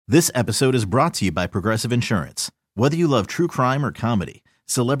This episode is brought to you by Progressive Insurance. Whether you love true crime or comedy,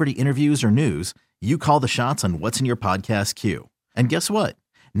 celebrity interviews or news, you call the shots on what's in your podcast queue. And guess what?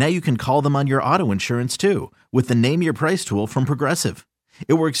 Now you can call them on your auto insurance too with the Name Your Price tool from Progressive.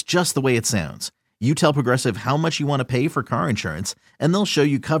 It works just the way it sounds. You tell Progressive how much you want to pay for car insurance, and they'll show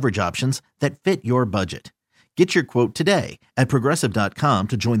you coverage options that fit your budget. Get your quote today at Progressive.com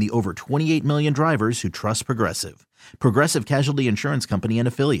to join the over 28 million drivers who trust Progressive. Progressive Casualty Insurance Company and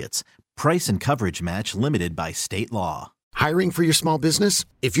Affiliates. Price and coverage match limited by state law. Hiring for your small business?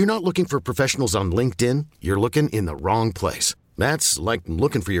 If you're not looking for professionals on LinkedIn, you're looking in the wrong place. That's like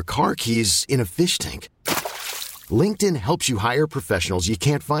looking for your car keys in a fish tank. LinkedIn helps you hire professionals you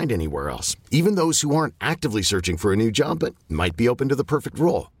can't find anywhere else, even those who aren't actively searching for a new job but might be open to the perfect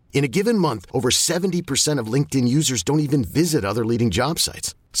role. In a given month, over 70% of LinkedIn users don't even visit other leading job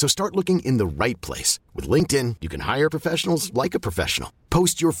sites. So start looking in the right place. With LinkedIn, you can hire professionals like a professional.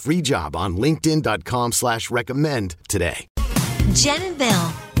 Post your free job on linkedin.com/recommend today. Jen and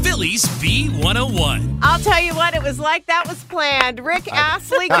Bill. Phillies B101. I'll tell you what, it was like that was planned. Rick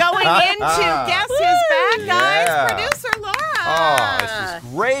Astley going into Guess Who's Back, guys. Yeah. Producer Laura. Oh, this is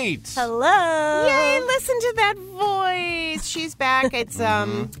great. Hello. Yay, listen to that voice. She's back. It's,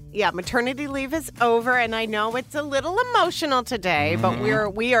 maternity leave is over, and I know it's a little emotional today, but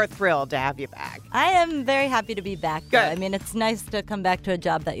we are thrilled to have you back. I am very happy to be back. Good. I mean, it's nice to come back to a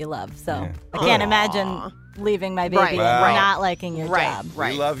job that you love, so I can't imagine leaving my baby Right. and Right. not liking your job.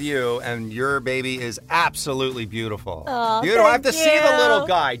 Right. We love you, and your baby is absolutely beautiful. Oh, you don't have to thank see the you. little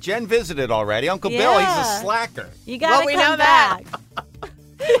guy. Jen visited already. Uncle Bill, he's a Yeah. slacker. You gotta we come know that. back.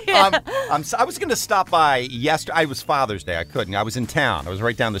 I was going to stop by yesterday. It was Father's Day. I couldn't. I was in town. I was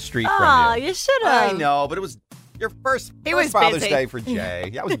right down the street Oh, from you. you should I have. know, but it was your first He was Father's busy. Day for Jay.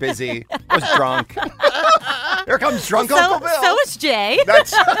 Yeah, I was busy. I was drunk. Here comes drunk Uncle Bill. So is Jay.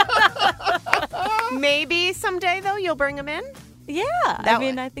 That's Maybe someday, though, you'll bring him in? Yeah, That I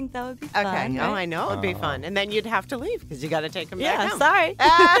mean, way. I think that would be fun. Okay. Oh, right? I know it would be fun. And then you'd have to leave because you got to take him Yeah, back home. sorry.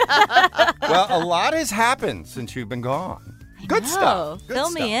 well, a lot has happened since you've been gone. Good know. stuff. Good Fill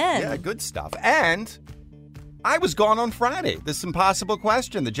stuff. me in. Yeah, good stuff. And I was gone on Friday. This impossible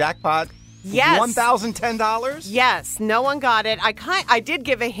question. The jackpot. Yes. $1,010? Yes, no one got it. I did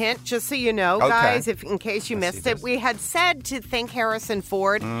give a hint, just so you know, Okay. guys, in case you Let's missed see it. this. We had said to think Harrison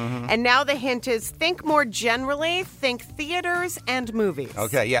Ford, and now the hint is think more generally, think theaters and movies.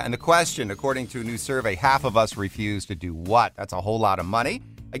 Okay, yeah. And the question, according to a new survey, half of us refuse to do what? That's a whole lot of money.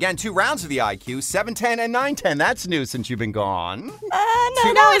 Again, 2 rounds of the IQ, 710 and 910. That's new since you've been gone. No,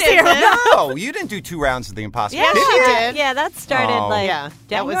 it it isn't. isn't. No, you didn't do 2 rounds of the impossible. Yeah, Did you? did. Yeah, that started Oh. Yeah,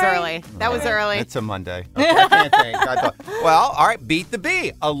 that was January. early. That was early. It's a Monday. Okay, I can't think. I thought, well, all right, beat the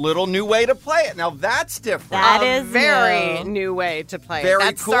bee. A little new way to play it. Now, that's different. That a is very new. new way to play Very it.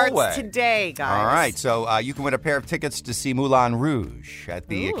 That cool starts way. today, guys. All right, so you can win a pair of tickets to see Moulin Rouge at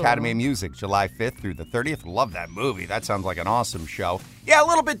the Academy of Music, July 5th through the 30th. Love that movie. That sounds like an awesome show. Yeah, a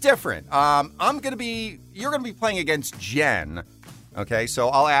little bit different. You're gonna be playing against Jen. Okay, so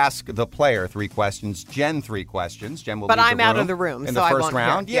I'll ask the player 3 questions, Jen 3 questions. Jen will But leave I'm the out of room the room, in so the I first won't hear.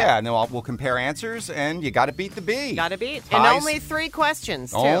 round. Yeah. And then we'll compare answers, and you got to beat the bee. Got to beat. And Ties. only 3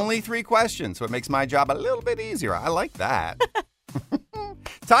 questions, too. Only 3 questions, so it makes my job a little bit easier. I like that.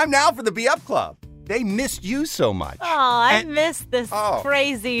 Time now for the Be Up Club. They missed you so much. Oh, I And- missed this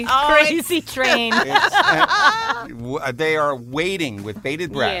crazy train. They are waiting with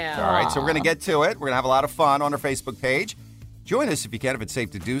bated breath. Yeah. All right, so we're going to get to it. We're going to have a lot of fun on our Facebook page. Join us if you can, if it's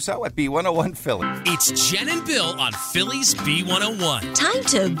safe to do so, at B101 Philly. It's Jen and Bill on Phillies B101. Time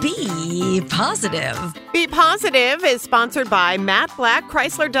to be positive. Be Positive is sponsored by Matt Black,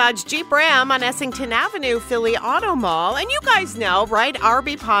 Chrysler Dodge Jeep Ram on Essington Avenue, Philly Auto Mall. And you guys know, right? Our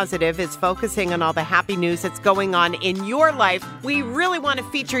Be Positive is focusing on all the happy news that's going on in your life. We really want to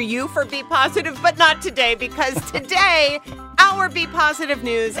feature you for Be Positive, but not today, because today, our Be Positive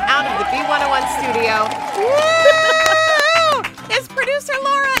news out of the B101 studio. Woo! His producer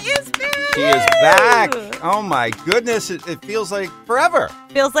Laura is back. She is back. Oh, my goodness. It feels like forever.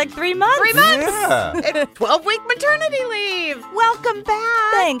 Feels like 3 months. 3 months. Yeah. 12-week maternity leave. Welcome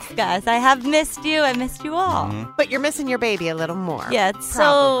back. Thanks, guys. I have missed you. I missed you all. But you're missing your baby a little more. Yeah, it's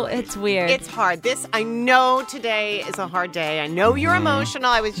Probably. it's weird. It's hard. I know today is a hard day. I know you're emotional.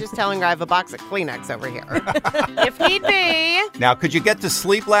 I was just telling her I have a box of Kleenex over here. If need be. Now, could you get to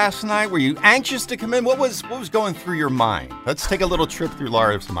sleep last night? Were you anxious to come in? What was going through your mind? Let's take a little trip through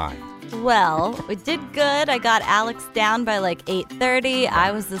Laura's mind. Well, we did good. I got Alex down by like 8:30.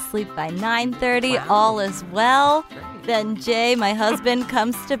 I was asleep by 9:30. Wow. All is well. Then Jay, my husband,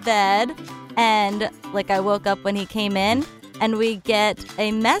 comes to bed, and like I woke up when he came in, and we get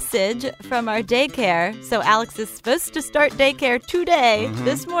a message from our daycare. So Alex is supposed to start daycare today,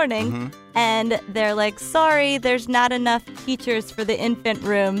 this morning. And they're like, sorry, there's not enough teachers for the infant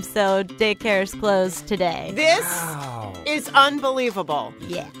room, so daycare is closed today. This is unbelievable.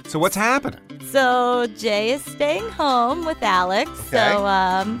 Yeah. So what's happening? So Jay is staying home with Alex. Okay. So,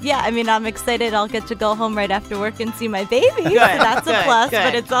 I'm excited. I'll get to go home right after work and see my baby. Good, So that's a good, plus. good.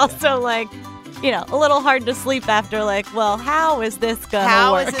 But it's also like, a little hard to sleep after, well, how is this going to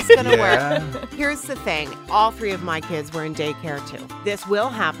How work? is this going to Yeah. work? Here's the thing. All 3 of my kids were in daycare, too. This will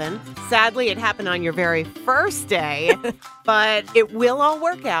happen. Sadly, it happened on your very first day, but it will all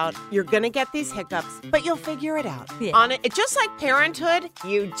work out. You're going to get these hiccups, but you'll figure it out. Yeah. It's just like parenthood.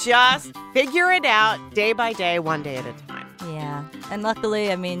 You just figure it out day by day, one day at a time. Yeah. And luckily,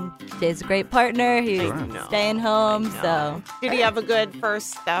 Jay's a great partner. He's know. staying home. So, Did he have a good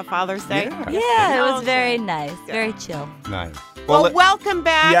first Father's Day? yeah, it was Okay. very nice. Very chill. Nice. Well, welcome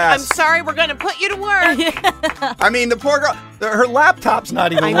back. Yes. I'm sorry we're going to put you to work. the poor girl, her laptop's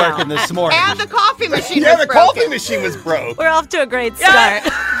not I even know. working this morning. And the coffee machine yeah, was the broken. coffee machine was broke. We're off to a great start. Be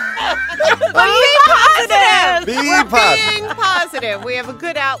positive. Be We're positive. being positive. We have a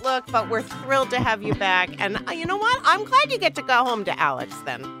good outlook, but we're thrilled to have you back. And you know what? I'm glad you get to go home to Alex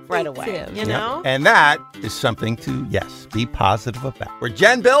then right away. too. You know? And that is something to, be positive about. We're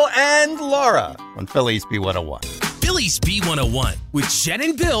Jen, Bill, and Laura on Phillies B101. Phillies B101 with Jen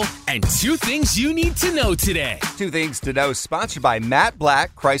and Bill and 2 things you need to know today. 2 things to know, sponsored by Matt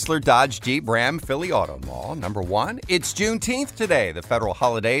Black, Chrysler, Dodge, Jeep, Ram, Philly Auto Mall. Number 1, it's Juneteenth today, the federal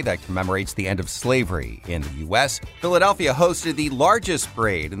holiday that commemorates the end of slavery in the U.S. Philadelphia hosted the largest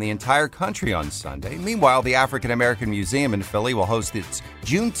parade in the entire country on Sunday. Meanwhile, the African American Museum in Philly will host its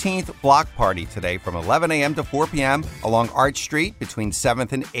Juneteenth block party today from 11 a.m. to 4 p.m. along Arch Street between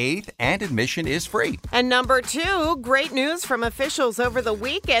 7th and 8th, and admission is free. And number 2, great news from officials over the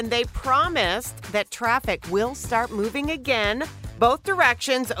weekend. They promised that traffic will start moving again, both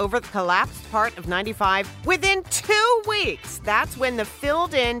directions over the collapsed part of 95 within 2 weeks. That's when the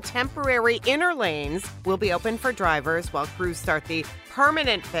filled-in temporary inner lanes will be open for drivers while crews start the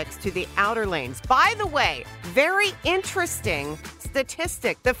permanent fix to the outer lanes. By the way, very interesting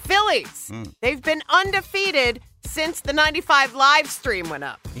statistic. The Phillies, they've been undefeated since the 95 live stream went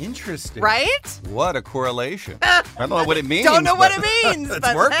up. Interesting. Right? What a correlation. I don't know what it means. Don't know what but it means, it's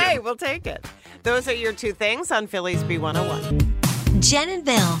but working. hey, we'll take it. Those are your 2 things on Phillies B101. Jen and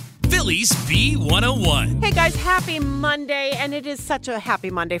Bill. Phillies B101. Hey guys, happy Monday, and it is such a happy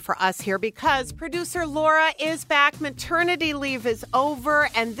Monday for us here because producer Laura is back. Maternity leave is over,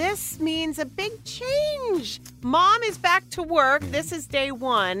 and this means a big change. Mom is back to work. This is day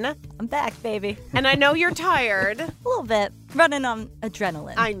 1, I'm back, baby. and I know you're tired. A little bit. Running on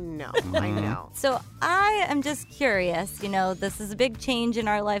adrenaline. I know. So I am just curious, this is a big change in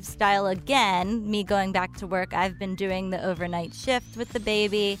our lifestyle again. Me going back to work, I've been doing the overnight shift with the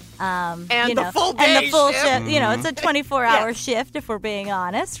baby. And the full day And the full shift. shift. It's a 24-hour shift if we're being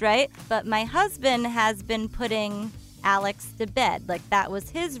honest, right? But my husband has been putting Alex to bed. Like that was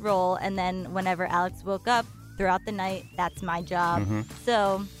his role. And then whenever Alex woke up throughout the night, that's my job.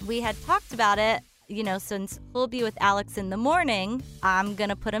 So we had talked about it. Since he'll be with Alex in the morning, I'm going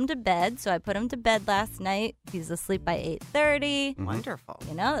to put him to bed. So I put him to bed last night. He's asleep by 8:30. Wonderful.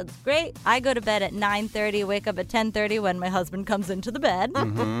 That's great. I go to bed at 9:30, wake up at 10:30 when my husband comes into the bed.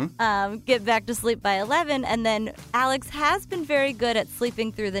 Get back to sleep by 11. And then Alex has been very good at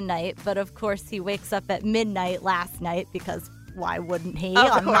sleeping through the night. But of course, he wakes up at midnight last night because why wouldn't he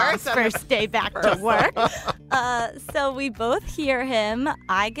on Mom's first day back to work? So we both hear him.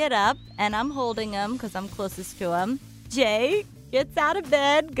 I get up and I'm holding him because I'm closest to him. Jay gets out of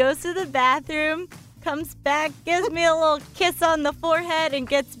bed, goes to the bathroom, comes back, gives me a little kiss on the forehead, and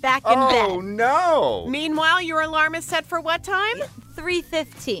gets back in bed. Oh, no. Meanwhile, your alarm is set for what time?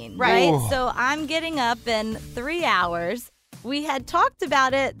 3:15, Right. right? So I'm getting up in 3 hours. We had talked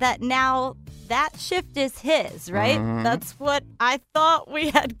about it that now that shift is his, right? That's what I thought we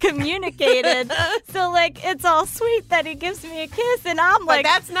had communicated. So, it's all sweet that he gives me a kiss, and I'm But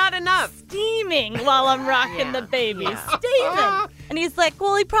that's not enough. steaming while I'm rocking the baby. Steaming. And he's like,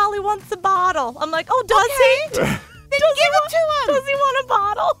 well, he probably wants a bottle. I'm like, oh, does he? Then give it to him. Does he want a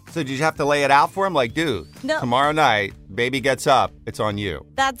bottle? So did you have to lay it out for him? Like, dude, No. tomorrow night, baby gets up, it's on you.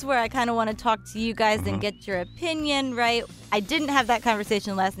 That's where I kind of want to talk to you guys and get your opinion, right? I didn't have that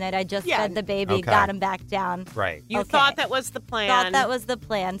conversation last night. I just fed the baby, Okay. got him back down. Right. You Okay. thought that was the plan. Thought that was the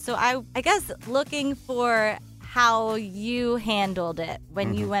plan. So I guess looking for how you handled it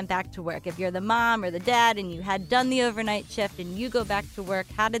when you went back to work. If you're the mom or the dad and you had done the overnight shift and you go back to work,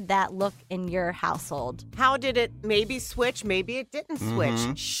 how did that look in your household? How did it maybe switch? Maybe it didn't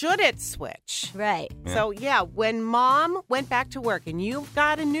switch. Should it switch? Right. Yeah. So, when mom went back to work and you've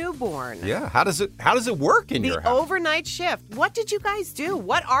got a newborn. Yeah. How does it work in your The house? overnight shift. What did you guys do?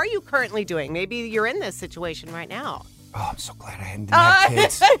 What are you currently doing? Maybe you're in this situation right now. Oh, I'm so glad I hadn't had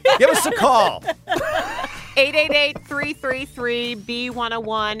kids. Give us a call.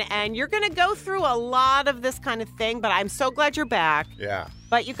 888-333-B101. And you're going to go through a lot of this kind of thing, but I'm so glad you're back. Yeah.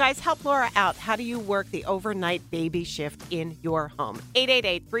 But you guys help Laura out. How do you work the overnight baby shift in your home?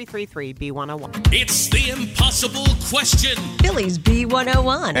 888-333-B101. It's the impossible question. Philly's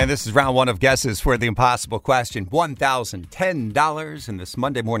B101. And this is round one of guesses for the impossible question. $1,010 in this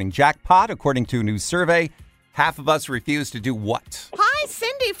Monday morning jackpot, according to a new survey. Half of us refuse to do what? Hi,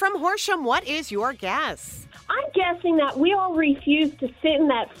 Cindy from Horsham. What is your guess? I'm guessing that we all refuse to sit in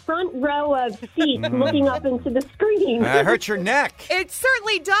that front row of seats looking up into the screen. That hurts your neck. It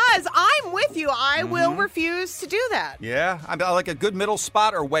certainly does. I'm with you. I will refuse to do that. Yeah, I like a good middle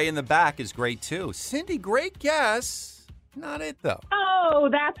spot or way in the back is great too. Cindy, great guess. Not it though. Oh,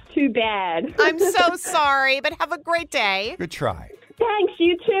 that's too bad. I'm so sorry, but have a great day. Good try. Thanks,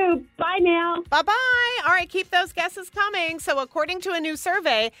 you too. Bye now. Bye-bye. All right, keep those guesses coming. So according to a new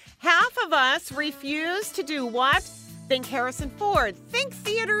survey, half of us refuse to do what? Think Harrison Ford. Think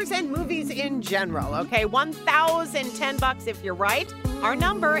theaters and movies in general, okay? $1,010 if you're right. Our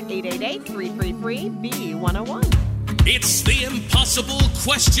number, 888-333-B101. It's the impossible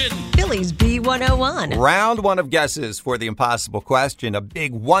question. Philly's B101. Round one of guesses for the impossible question. A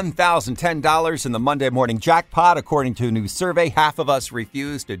big $1,010 in the Monday morning jackpot. According to a new survey, half of us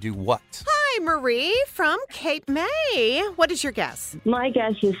refuse to do what? Hi, Marie from Cape May. What is your guess? My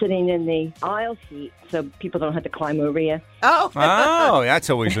guess is sitting in the aisle seat so people don't have to climb over you. Oh. Oh, that's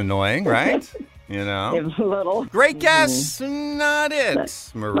always annoying, right? You know. A little. Great guess. Not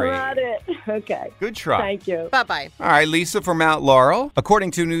it, Marie. Not it. Okay. Good try. Thank you. Bye-bye. All right, Lisa from Mount Laurel.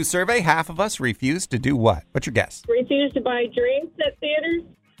 According to a new survey, half of us refuse to do what? What's your guess? Refuse to buy drinks at theaters?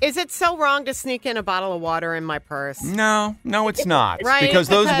 Is it so wrong to sneak in a bottle of water in my purse? No, it's not. Right, Because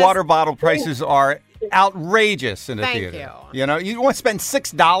those because- water bottle prices are outrageous in a Thank theater. you. know, you want to spend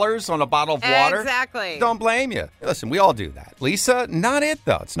 $6 on a bottle of water? Exactly. Don't blame you. Listen, we all do that. Lisa, not it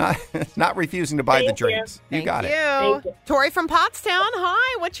though. It's not not refusing to buy the Thank you. drinks. You got it. Thank you. Tori from Pottstown.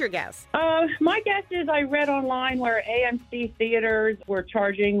 Hi, what's your guess? My guess is I read online where AMC theaters were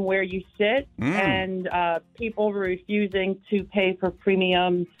charging where you sit and people were refusing to pay for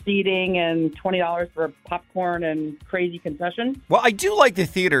premium seating and $20 for popcorn and crazy concessions. Well, I do like the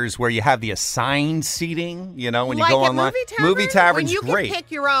theaters where you have the assigned seating, when you like go at online. Movie Tavern's when you great. can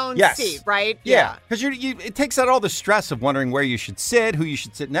pick your own Yes. seat, right? Yeah, because it takes out all the stress of wondering where you should sit, who you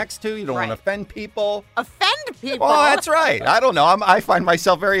should sit next to. You don't want to Right. offend people. Offend people. Oh, that's right. I don't know. I find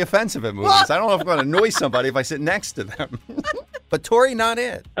myself very offensive at movies. I don't know if I'm going to annoy somebody if I sit next to them. But Tori, not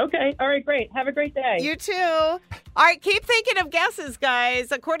it. Okay. All right. Great. Have a great day. You too. All right, keep thinking of guesses,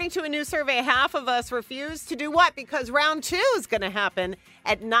 guys. According to a new survey, half of us refuse to do what? Because round 2 is going to happen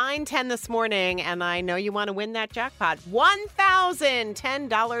at 9:10 this morning, and I know you want to win that jackpot.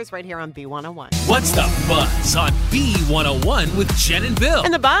 $1,010 right here on B101. What's the buzz on B101 with Jen and Bill?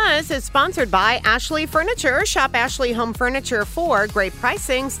 And the buzz is sponsored by Ashley Furniture. Shop Ashley Home Furniture for great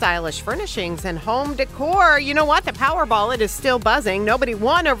pricing, stylish furnishings, and home decor. You know what? The Powerball, it is still buzzing. Nobody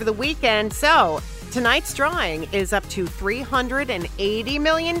won over the weekend, so tonight's drawing is up to $380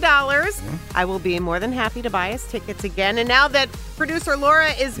 million. I will be more than happy to buy us tickets again. And now that producer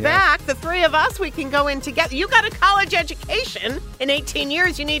Laura is back, the three of us, we can go in together. You got a college education in 18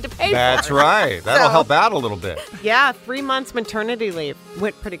 years you need to pay That's for. right. That'll So- help out a little bit. Yeah, 3 months maternity leave.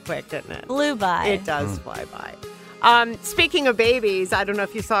 Went pretty quick, didn't it? Flew by. It does fly by. Speaking of babies, I don't know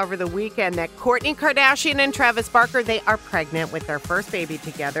if you saw over the weekend that Kourtney Kardashian and Travis Barker, they are pregnant with their first baby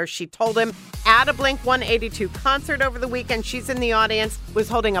together. She told him at a Blink-182 concert over the weekend. She's in the audience, was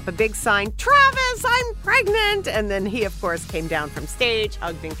holding up a big sign, "Travis, I'm pregnant." And then he, of course, came down from stage,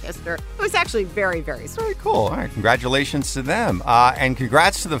 hugged and kissed her. It was actually very, very sweet. Very cool. All right, congratulations to them. And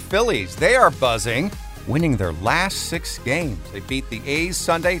congrats to the Phillies. They are buzzing, winning their last 6 games. They beat the A's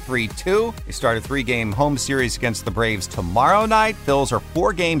Sunday 3-2. They start a 3-game home series against the Braves tomorrow night. Phils are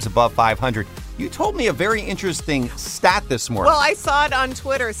 4 games above 500. You told me a very interesting stat this morning. Well, I saw it on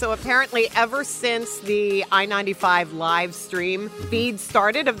Twitter. So apparently, ever since the I-95 live stream feed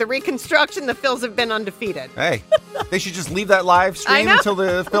started of the reconstruction, the Phils have been undefeated. Hey, they should just leave that live I stream know. until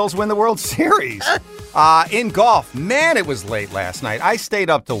the Phils win the World Series. In golf, man, it was late last night. I stayed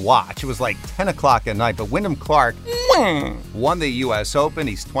up to watch. It was like 10 o'clock at night, but Wyndham Clark won the U.S. Open.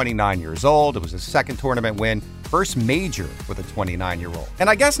 He's 29 years old. It was his second tournament win, first major with a 29-year-old. And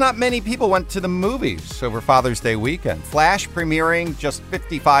I guess not many people went to the movies over Father's Day weekend. Flash premiering just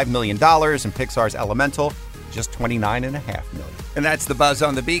 $55 million, and Pixar's Elemental just $29.5 million. And that's the Buzz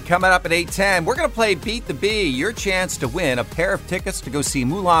on the Beat. Coming up at 8:10, we're going to play Beat the Bee, your chance to win a pair of tickets to go see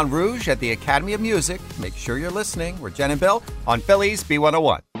Moulin Rouge at the Academy of Music. Make sure you're listening. We're Jen and Bill on Phillies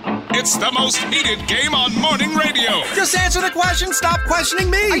B101. It's the most heated game on morning radio. Just answer the question. Stop questioning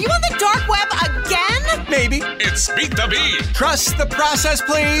me. Are you on the dark web again? Maybe. It's Beat the Bee. Trust the process,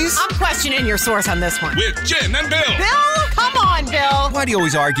 please. I'm questioning your source on this one. With Jen and Bill. Bill? Come on, Bill. Why do you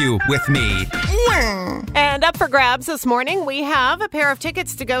always argue with me? And up for grabs this morning, we have a pair of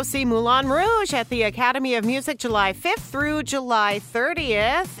tickets to go see Moulin Rouge at the Academy of Music July 5th through July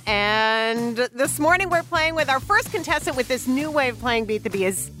 30th. And this morning, we're playing with our first contestant with this new way of playing Beat the Bee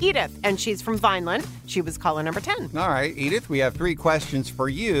is Edith, and she's from Vineland. She was caller number 10. All right, Edith, we have 3 questions for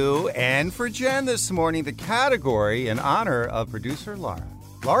you and for Jen this morning. The category in honor of producer Laura.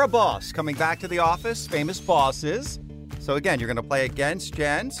 Laura Boss coming back to the office, famous bosses. So again, you're going to play against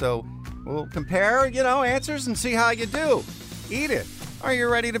Jen. So we'll compare, answers and see how you do. Edith, are you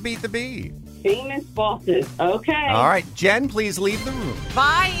ready to beat the bee? Famous bosses. Okay. All right, Jen, please leave the room.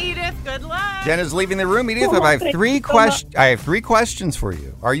 Bye, Edith. Good luck. Jen is leaving the room. Edith, I have 3 questions. I have 3 questions for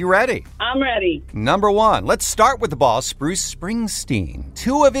you. Are you ready? I'm ready. Number 1, let's start with the boss, Bruce Springsteen.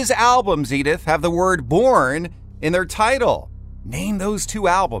 2 of his albums, Edith, have the word born in their title. Name those 2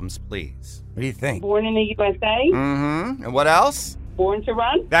 albums, please. What do you think? Born in the USA. Mm-hmm. And what else? Born to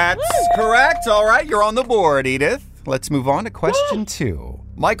Run. That's correct. All right, you're on the board, Edith. Let's move on to question 2.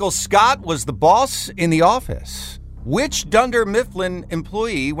 Michael Scott was the boss in The Office. Which Dunder Mifflin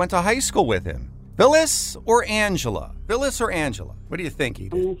employee went to high school with him? Phyllis or Angela? Phyllis or Angela? What do you think,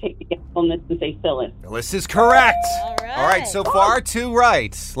 Edith? I'm going to take the guess on this and say Phyllis. Phyllis is correct. All right. So far, 2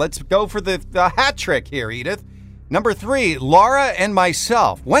 right. Let's go for the hat trick here, Edith. Number 3, Laura and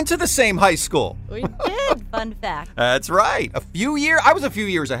myself went to the same high school. We did. Fun fact. That's right. I was a few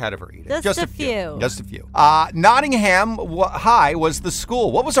years ahead of her, Edith. Just a few. Just a few. Nottingham High was the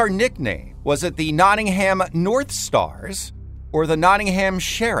school. What was our nickname? Was it the Nottingham North Stars or the Nottingham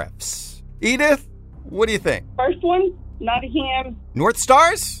Sheriffs? Edith, what do you think? First one, Nottingham. North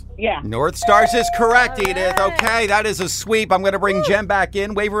Stars? Yeah. North Stars is correct, All Edith. right. Okay, that is a sweep. I'm going to bring Jen back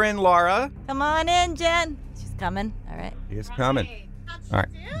in. Wave her in, Laura. Come on in, Jen. She's coming. All right. She is coming. All right.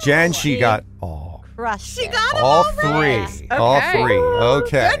 Jen, she got all. Crushed it. got them All already. 3. Okay. All 3.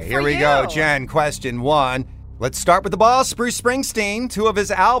 Okay, Good for here we go. you. Jen, question 1. Let's start with the boss, Bruce Springsteen. 2 of his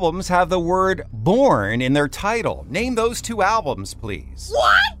albums have the word born in their title. Name those 2 albums, please.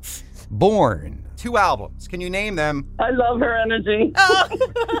 What? Born. 2 albums. Can you name them? I love her energy.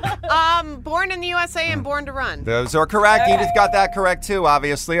 Born in the USA and Born to Run. Those are correct. Edith got that correct, too,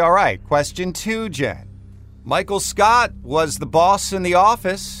 obviously. All right. Question 2, Jen. Michael Scott was the boss in The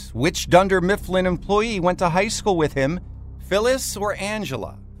Office. Which Dunder Mifflin employee went to high school with him? Phyllis or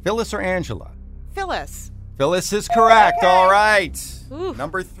Angela? Phyllis or Angela? Phyllis. Phyllis is correct. All right. Oof.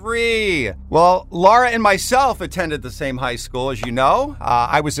 Number 3. Well, Laura and myself attended the same high school, as you know.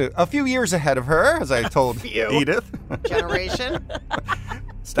 I was a few years ahead of her, as I told Edith. Generation.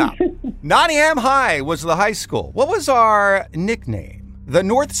 Stop. Nottingham High was the high school. What was our nickname? The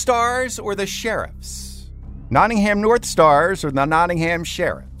North Stars or the Sheriffs? Nottingham North Stars or the Nottingham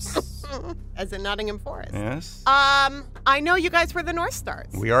Sheriffs? As in Nottingham Forest. Yes. I know you guys were the North Stars.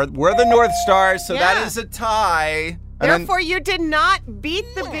 We're the North Stars, so Yeah. that is a tie. And then Therefore, you did not beat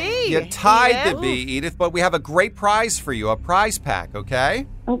the bee. you tied Edith. the bee, Edith, but we have a great prize for you, a prize pack, okay?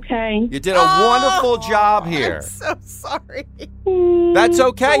 Okay. You did a wonderful job here. I'm so sorry. That's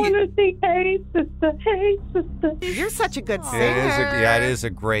okay. I want to say, hey, sister, hey, sister. You're such a good singer. It is a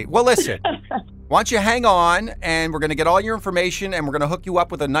great. Well, listen. Why don't you hang on, and we're going to get all your information, and we're going to hook you up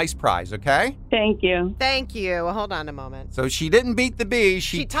with a nice prize, okay? Thank you. Thank you. Hold on a moment. So she didn't beat the bee.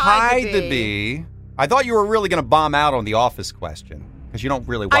 She tied tied the the bee. I thought you were really going to bomb out on the Office question because you don't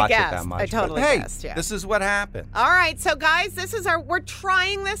really watch it that guessed. much. I totally but hey, guessed, yeah. this is what happened. All right, so guys, we're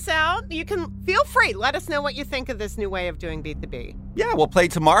trying this out. You can feel free. Let us know what you think of this new way of doing Beat the Bee. Yeah, we'll play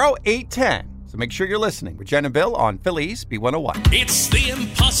tomorrow, 8:10. So make sure you're listening with Jen and Bill on Phillies B101. It's the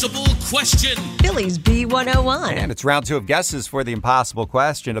impossible question. Phillies B101. And it's round 2 of guesses for the impossible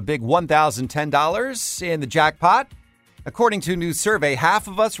question. A big $1,010 in the jackpot. According to a new survey, half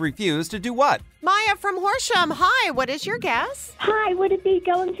of us refuse to do what? Maya from Horsham. Hi, what is your guess? Hi, would it be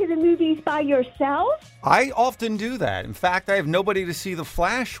going to the movies by yourself? I often do that. In fact, I have nobody to see The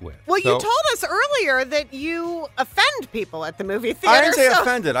Flash with. Well, So- you told us earlier that you offend people at the movie theater. I didn't say so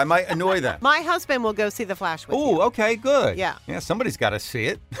offended. I might annoy them. My husband will go see The Flash with you. Oh, okay, good. Yeah. Yeah, somebody's got to see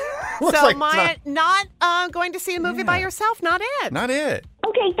it. So, Looks like Maya, not going to see a movie by yourself? Not it. Not it.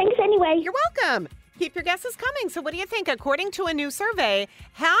 Okay, thanks anyway. You're welcome. Keep your guesses coming. So what do you think? According to a new survey,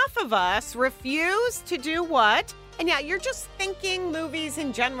 half of us refuse to do what? And yeah, you're just thinking movies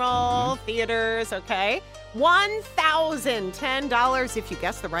in general, theaters, okay? $1,010 if you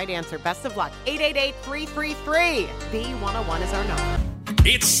guess the right answer. Best of luck. 888-333. B101 is our number.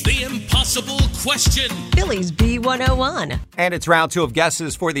 It's the impossible question. Phillies B101. And it's round 2 of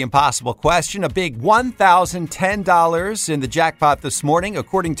guesses for the impossible question. A big $1,010 in the jackpot this morning.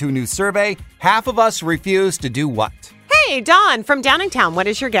 According to a new survey, half of us refuse to do what? Hey, Don from Downingtown, what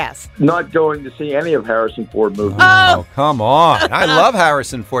is your guess? Not going to see any of Harrison Ford movies. Oh, come on. I love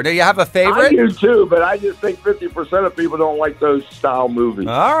Harrison Ford. Do you have a I favorite? do too, but I just think 50% of people don't like those style movies.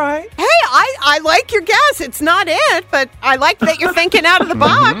 All right. Hey, I like your guess. It's not it, but I like that you're thinking out of the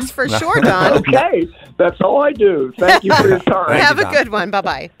box for sure, Don. Okay, that's all I do. Thank you for your time. Have a Don. good one.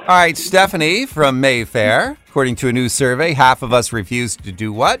 Bye-bye. All right, Stephanie from Mayfair. According to a new survey, half of us refuse to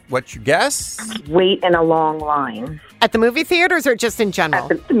do what? What's your guess? Wait in a long line At the movie theaters or just in general?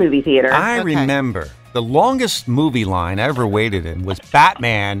 at the movie theater. I remember the longest movie line I ever waited in was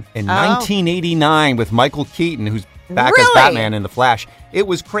Batman in 1989 with Michael Keaton, who's back as Really? Batman in The Flash. It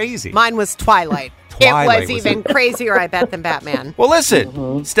was crazy. Mine was Twilight. Twilight It was even crazier, I bet, than Batman. Well,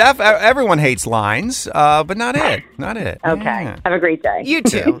 listen, Steph, everyone hates lines, but not it. Not it. Okay. Yeah. Have a great day. You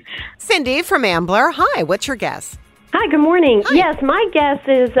too. Cindy from Ambler. Hi, what's your guess? Hi, good morning. Hi. Yes, my guess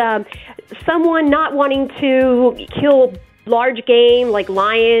is someone not wanting to kill large game like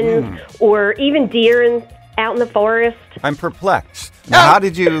lions or even deer out in the forest. I'm perplexed. Now, how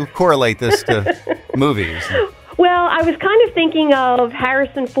did you correlate this to movies? Well, I was kind of thinking of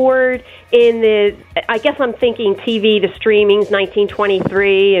Harrison Ford I guess I'm thinking TV, the streaming's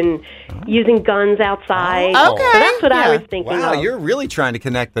 1923, and using guns outside. Oh. Okay. So that's what I Yeah. was thinking Wow, of. you're really trying to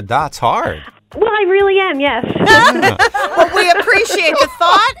connect the dots hard. Well, I really am, yes. Well, we appreciate the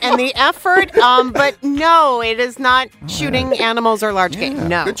thought and the effort, but no, it is not shooting animals or large game.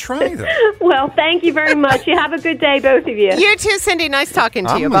 No. Good try, though. Well, thank you very much. You have a good day, both of you. You too, Cindy. Nice talking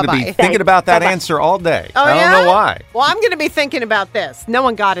to you. I'm going to Bye-bye. be thinking about that answer all day. Oh, I don't know why. Well, I'm going to be thinking about this. No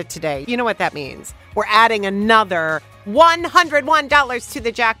one got it today. You know what that means. We're adding another $101 to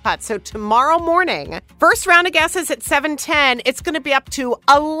the jackpot. So tomorrow morning, first round of guesses at 7:10, it's going to be up to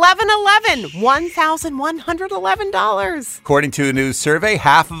 $1,111. According to a new survey,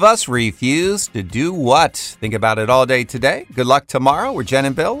 half of us refuse to do what? Think about it all day today. Good luck tomorrow. We're Jen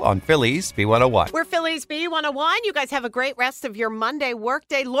and Bill on Phillies B101. We're Phillies B101. You guys have a great rest of your Monday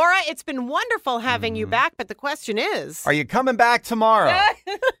workday. Laura, it's been wonderful having you back, but the question is... Are you coming back tomorrow?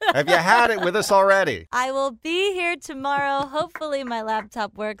 Have you had it with us already? I will be here tomorrow. Hopefully my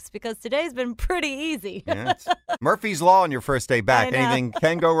laptop works because today's been pretty easy. Yes. Murphy's Law on your first day back. I know. Anything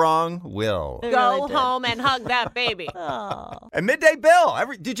can go wrong, will. It Go really did. home and hug that baby. Oh, And Midday Bill.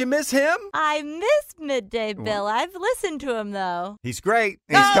 Did you miss him? I miss Midday Bill. I've listened to him, though. He's great.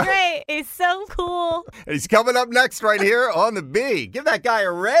 Oh, great. He's so cool. He's coming up next right here on the B. Give that guy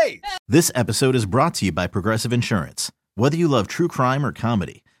a raise. This episode is brought to you by Progressive Insurance. Whether you love true crime or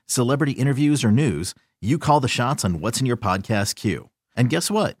comedy, celebrity interviews or news, you call the shots on what's in your podcast queue. And guess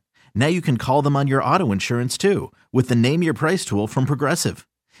what? Now you can call them on your auto insurance too with the Name Your Price tool from Progressive.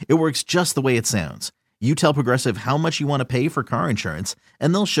 It works just the way it sounds. You tell Progressive how much you want to pay for car insurance,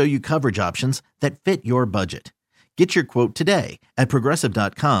 and they'll show you coverage options that fit your budget. Get your quote today at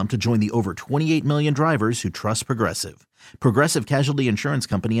Progressive.com to join the over 28 million drivers who trust Progressive. Progressive Casualty Insurance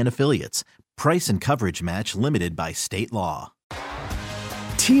Company and Affiliates. Price and coverage match limited by state law.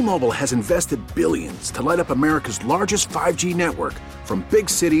 T-Mobile has invested billions to light up America's largest 5G network, from big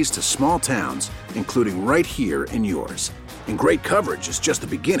cities to small towns, including right here in yours. And great coverage is just the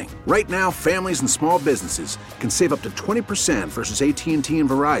beginning. Right now, families and small businesses can save up to 20% versus AT&T and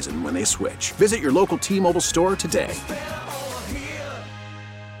Verizon when they switch. Visit your local T-Mobile store today.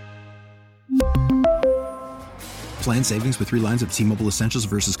 Plan savings with 3 lines of T-Mobile Essentials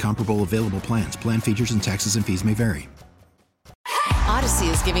versus comparable available plans. Plan features and taxes and fees may vary. Odyssey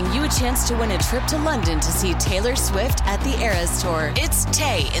is giving you a chance to win a trip to London to see Taylor Swift at the Eras Tour. It's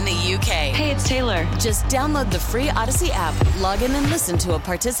Tay in the UK. Hey, it's Taylor. Just download the free Odyssey app, log in and listen to a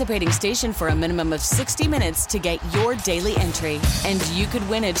participating station for a minimum of 60 minutes to get your daily entry. And you could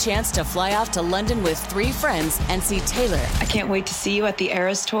win a chance to fly off to London with 3 friends and see Taylor. I can't wait to see you at the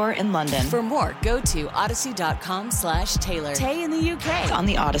Eras Tour in London. For more, go to odyssey.com/Taylor. Tay in the UK. It's on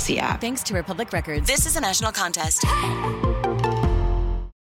the Odyssey app. Thanks to Republic Records. This is a national contest.